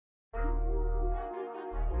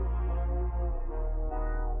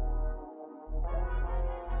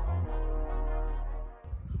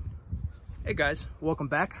Hey guys, welcome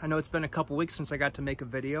back. I know it's been a couple weeks since I got to make a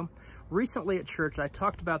video. Recently at church, I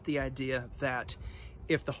talked about the idea that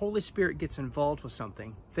if the Holy Spirit gets involved with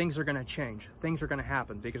something, things are going to change. Things are going to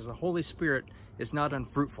happen because the Holy Spirit is not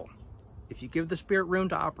unfruitful. If you give the Spirit room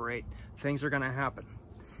to operate, things are going to happen.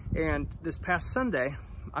 And this past Sunday,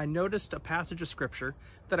 I noticed a passage of scripture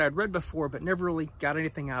that I'd read before but never really got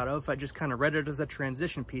anything out of. I just kind of read it as a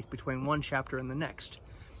transition piece between one chapter and the next.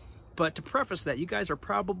 But to preface that, you guys are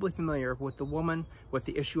probably familiar with the woman with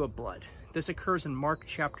the issue of blood. This occurs in Mark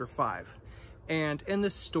chapter 5. And in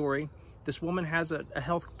this story, this woman has a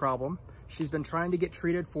health problem. She's been trying to get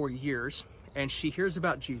treated for years, and she hears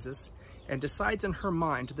about Jesus and decides in her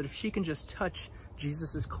mind that if she can just touch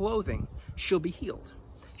Jesus's clothing, she'll be healed.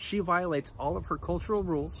 She violates all of her cultural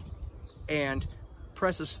rules and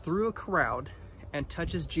presses through a crowd and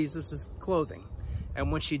touches Jesus's clothing. And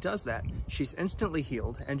when she does that, she's instantly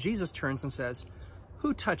healed, and Jesus turns and says,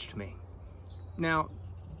 "Who touched me?" Now,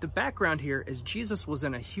 the background here is Jesus was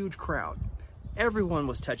in a huge crowd. Everyone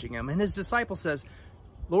was touching him, and his disciple says,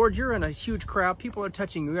 "Lord, you're in a huge crowd. People are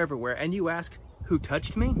touching you everywhere, and you ask, 'Who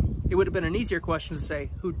touched me?'" It would have been an easier question to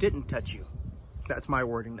say, "Who didn't touch you?" That's my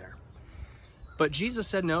wording there. But Jesus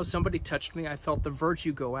said, "No, somebody touched me. I felt the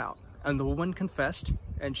virtue go out." And the woman confessed,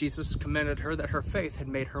 and Jesus commended her that her faith had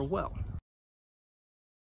made her well.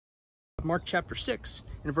 Mark chapter 6,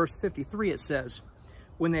 in verse 53, it says,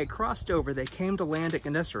 "When they had crossed over, they came to land at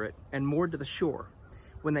Gennesaret and moored to the shore.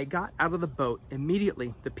 When they got out of the boat,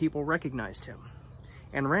 immediately the people recognized him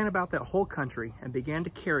and ran about that whole country and began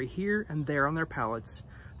to carry here and there on their pallets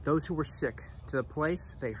those who were sick to the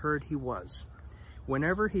place they heard he was.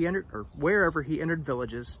 Wherever he entered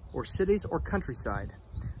villages or cities or countryside,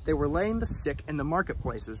 they were laying the sick in the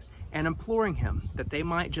marketplaces and imploring him that they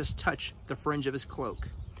might just touch the fringe of his cloak.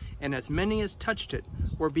 And as many as touched it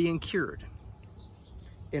were being cured."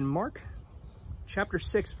 In Mark chapter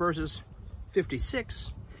 6, verses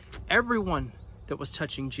 56, everyone that was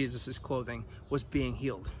touching Jesus's clothing was being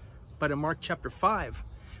healed. But in Mark chapter 5,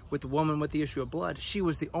 with the woman with the issue of blood, she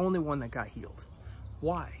was the only one that got healed.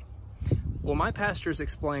 Why? Well, my pastors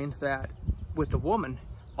explained that with the woman,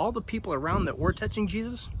 all the people around that were touching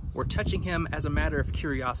Jesus were touching him as a matter of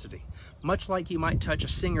curiosity. Much like you might touch a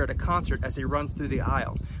singer at a concert as he runs through the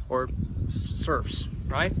aisle or surfs,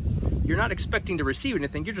 right? You're not expecting to receive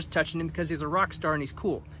anything, you're just touching him because he's a rock star and he's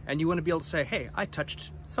cool. And you want to be able to say, "Hey, I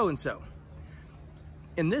touched so-and-so."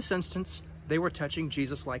 In this instance, they were touching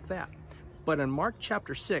Jesus like that. But in Mark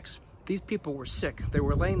chapter 6, these people were sick. They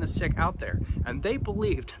were laying the sick out there, and they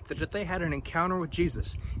believed that if they had an encounter with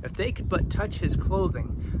Jesus, if they could but touch his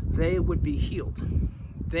clothing, they would be healed.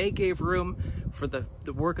 They gave room for the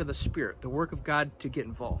work of the Spirit, the work of God to get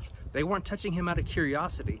involved. They weren't touching him out of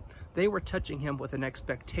curiosity. They were touching him with an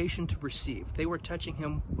expectation to receive. They were touching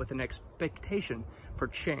him with an expectation for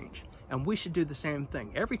change. And we should do the same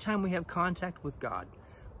thing. Every time we have contact with God,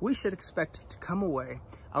 we should expect to come away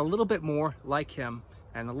a little bit more like him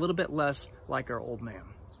and a little bit less like our old man.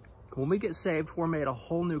 When we get saved, we're made a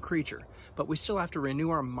whole new creature, but we still have to renew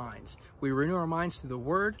our minds. We renew our minds through the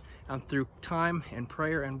Word and through time and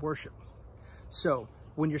prayer and worship. So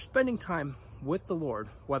when you're spending time with the Lord,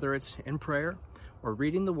 whether it's in prayer or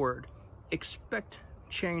reading the Word, expect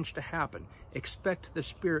change to happen. Expect the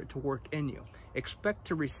Spirit to work in you. Expect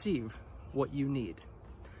to receive what you need.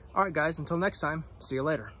 All right, guys, until next time, see you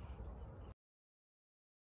later.